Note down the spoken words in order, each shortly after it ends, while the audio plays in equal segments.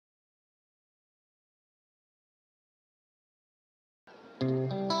Hi,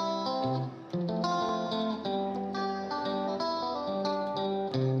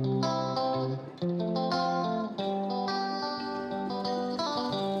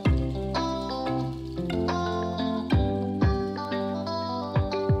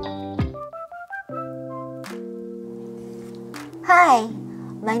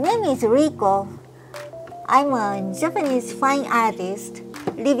 my name is Rico. I'm a Japanese fine artist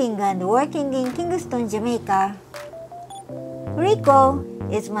living and working in Kingston, Jamaica. Rico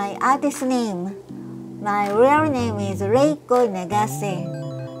is my artist name. My real name is Rico Nagase.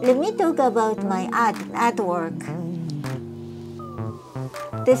 Let me talk about my artwork.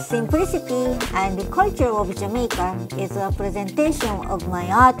 The simplicity and the culture of Jamaica is a presentation of my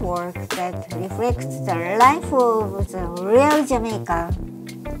artwork that reflects the life of the real Jamaica.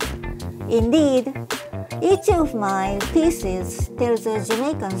 Indeed, each of my pieces tells a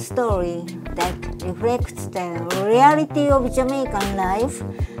Jamaican story that reflects the reality of Jamaican life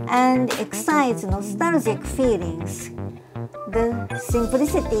and excites nostalgic feelings. The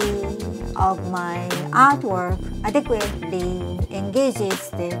simplicity of my artwork adequately engages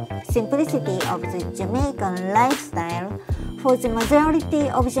the simplicity of the Jamaican lifestyle for the majority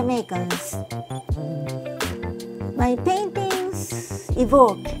of Jamaicans. My paintings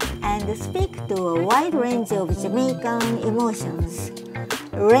evoke and speak to a wide range of Jamaican emotions,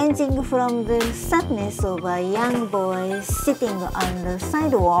 ranging from the sadness of a young boy sitting on the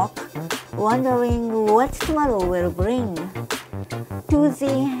sidewalk, wondering what tomorrow will bring, to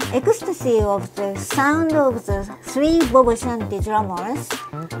the ecstasy of the sound of the three Bobo Shanty drummers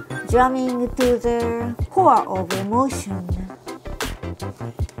drumming to the core of emotion.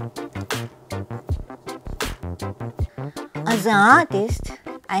 As an artist,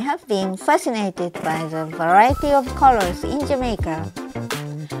 I have been fascinated by the variety of colors in Jamaica.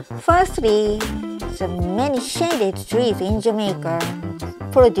 Firstly, the many shaded trees in Jamaica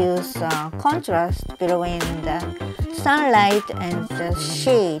produce a contrast between the sunlight and the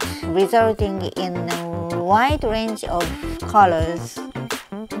shade, resulting in a wide range of colors.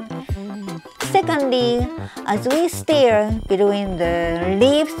 Secondly, as we stare between the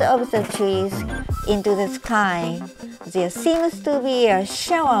leaves of the trees into the sky, there seems to be a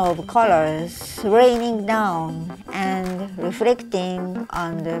shower of colors raining down and reflecting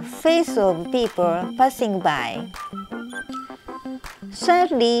on the face of people passing by.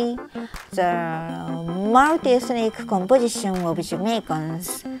 Thirdly, the multi-ethnic composition of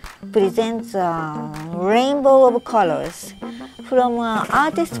Jamaicans presents a rainbow of colors. From an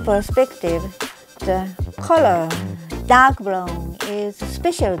artist's perspective, the color dark brown is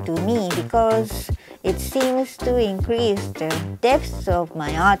special to me because it seems to increase the depth of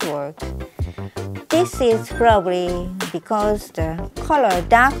my artwork. This is probably because the color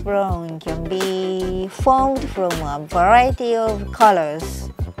dark brown can be formed from a variety of colors.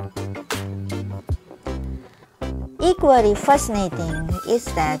 Equally fascinating is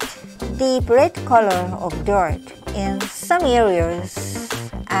that deep red color of dirt in some areas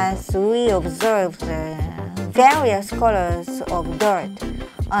as we observe the various colors of dirt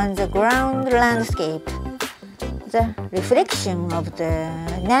on the ground landscape. The reflection of the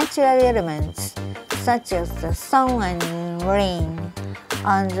natural elements such as the sun and rain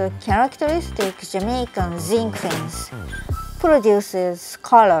on the characteristic Jamaican zinc fence produces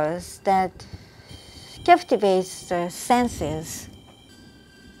colors that captivates the senses.